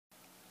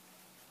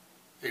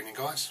Evening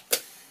guys,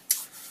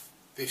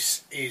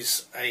 this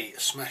is a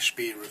smash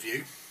beer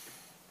review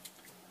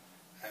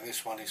and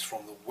this one is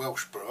from the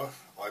Welsh Brewer,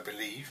 I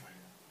believe,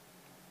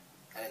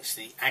 and it's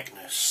the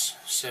Angus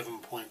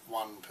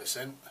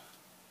 7.1%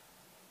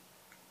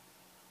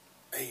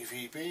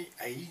 AVB,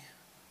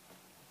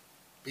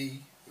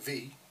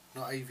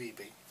 not AVB.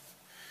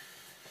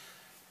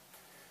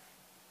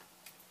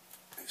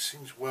 It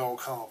seems well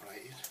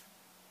carbonated.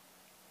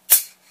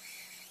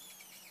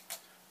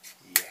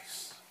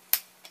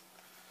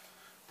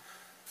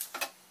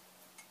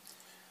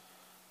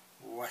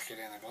 Whack it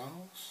in a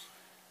glass.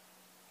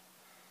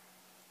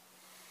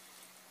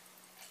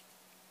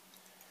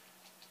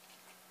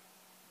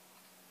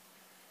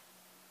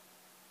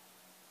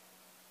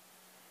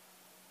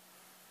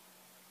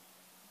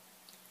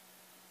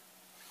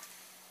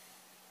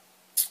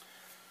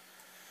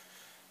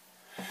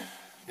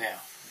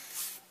 Now,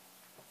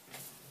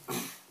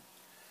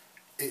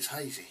 it's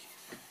hazy.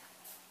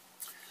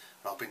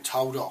 I've been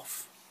told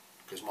off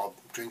because my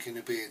drinking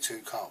the beer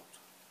too cold.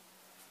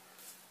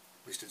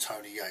 Mr.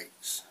 Tony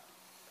Yates.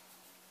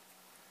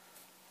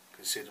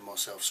 Consider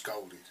myself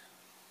scolded.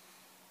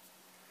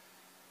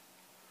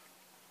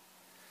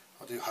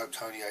 I do hope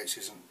Tony Yates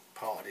isn't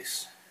part of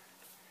this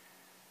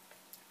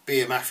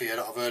beer mafia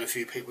that I've heard a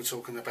few people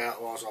talking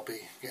about, whilst I'll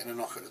be getting a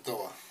knock at the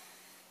door.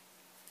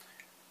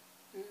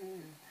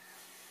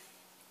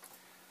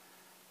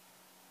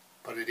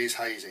 But it is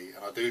hazy,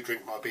 and I do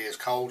drink my beers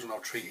cold, and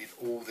I've treated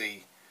all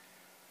the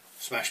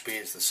smash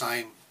beers the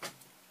same.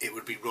 It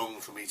would be wrong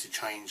for me to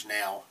change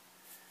now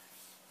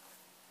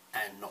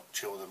and not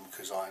chill them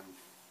because I'm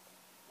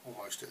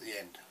almost at the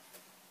end.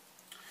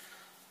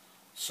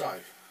 So,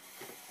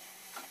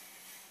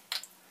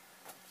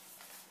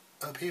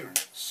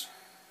 appearance.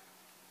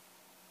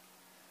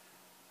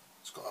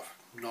 It's got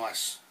a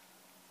nice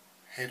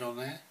head on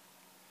there.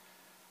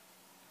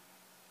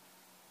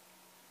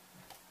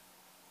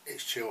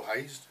 It's chill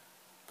hazed,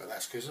 but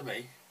that's because of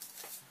me.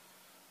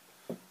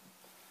 And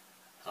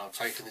I've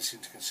taken this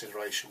into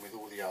consideration with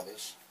all the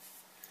others.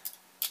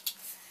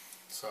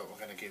 So I'm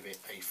going to give it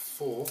a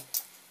 4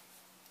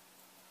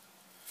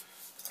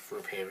 for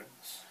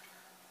appearance.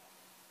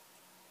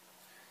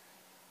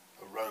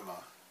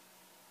 Aroma.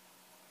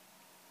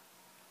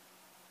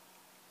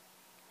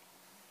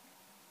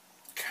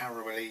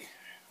 Caramelly.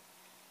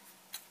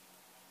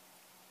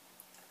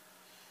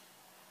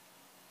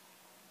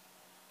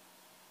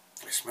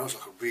 It smells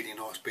like a really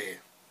nice beer.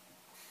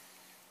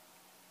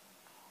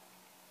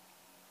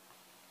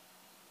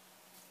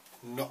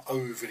 Not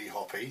overly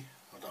hoppy.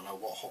 I don't know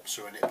what hops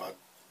are in it, but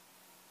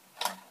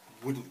I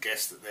wouldn't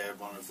guess that they're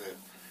one of the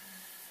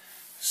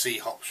sea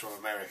hops from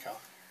America.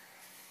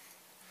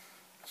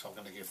 So I'm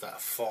going to give that a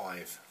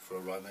 5 for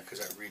aroma because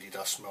that really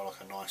does smell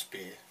like a nice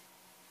beer.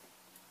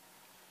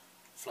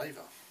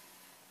 Flavour.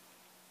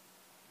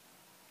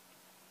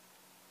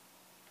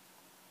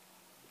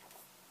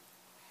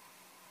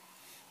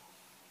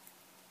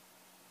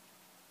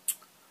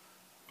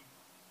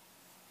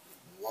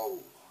 Whoa.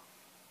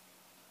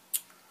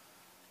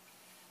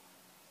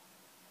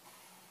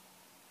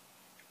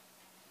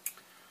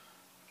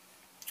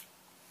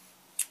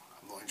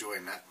 I'm not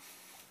enjoying that.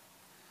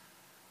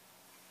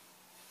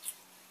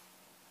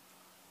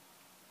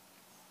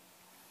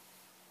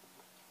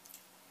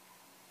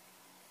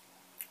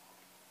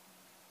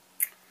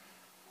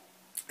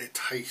 It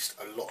tastes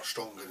a lot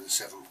stronger than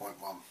 7.1.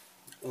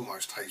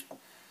 Almost tastes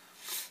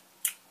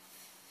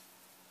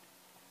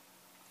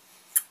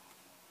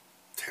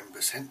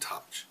 10%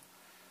 touch.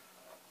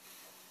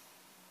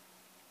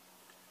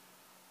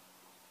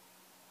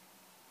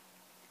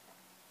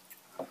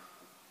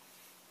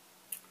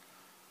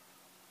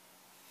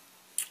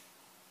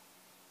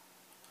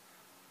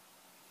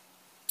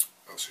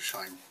 That's a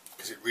shame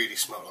because it really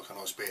smelled like a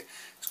nice beer.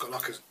 It's got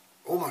like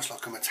almost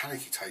like a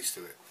metallic-y taste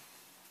to it.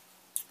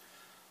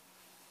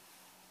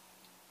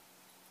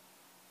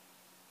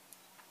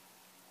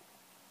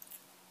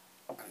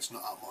 And it's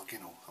not up my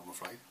ginnel, I'm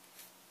afraid.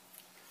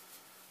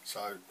 So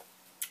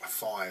a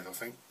 5, I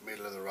think,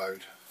 middle of the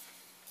road.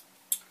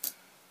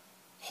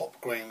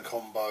 Hop grain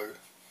combo.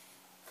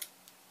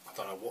 I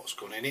don't know what's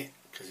gone in it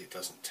because it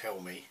doesn't tell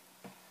me.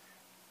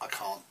 I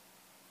can't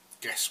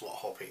guess what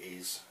hop it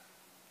is.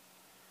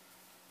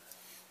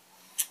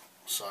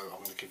 So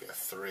I'm going to give it a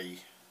 3.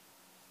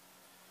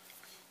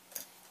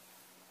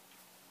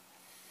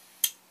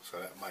 So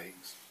that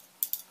makes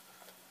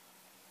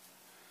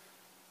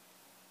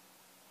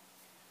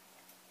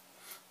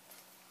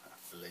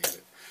believe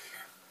it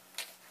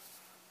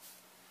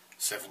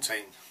 17.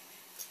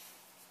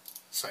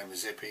 Same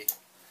as Zippy,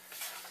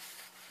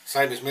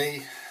 same as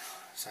me,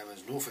 same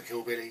as Norfolk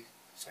Hillbilly,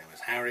 same as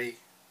Harry.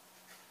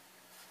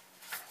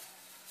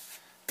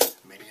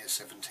 Many a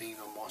 17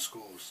 on my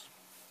scores.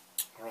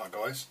 Alright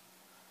guys,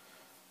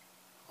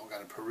 I'm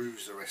going to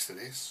peruse the rest of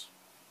this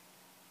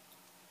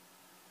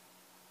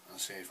and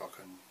see if I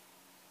can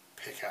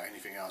pick out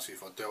anything else.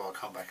 If I do, I'll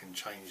come back and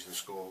change the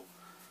score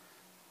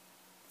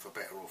for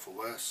better or for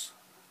worse.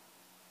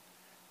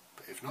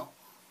 But if not,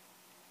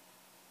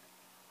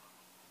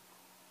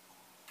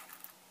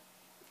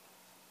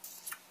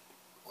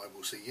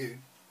 will see you,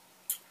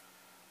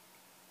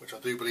 which I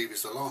do believe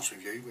is the last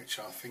review, which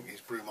I think is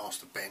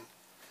Brewmaster Ben,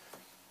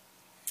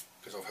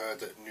 because I've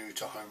heard that new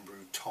to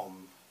homebrew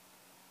Tom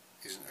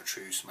isn't a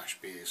true smash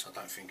beer, so I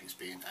don't think it's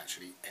being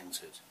actually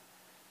entered.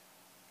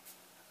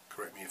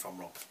 Correct me if I'm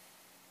wrong.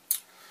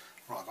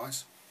 Right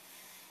guys,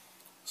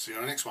 see you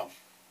on the next one.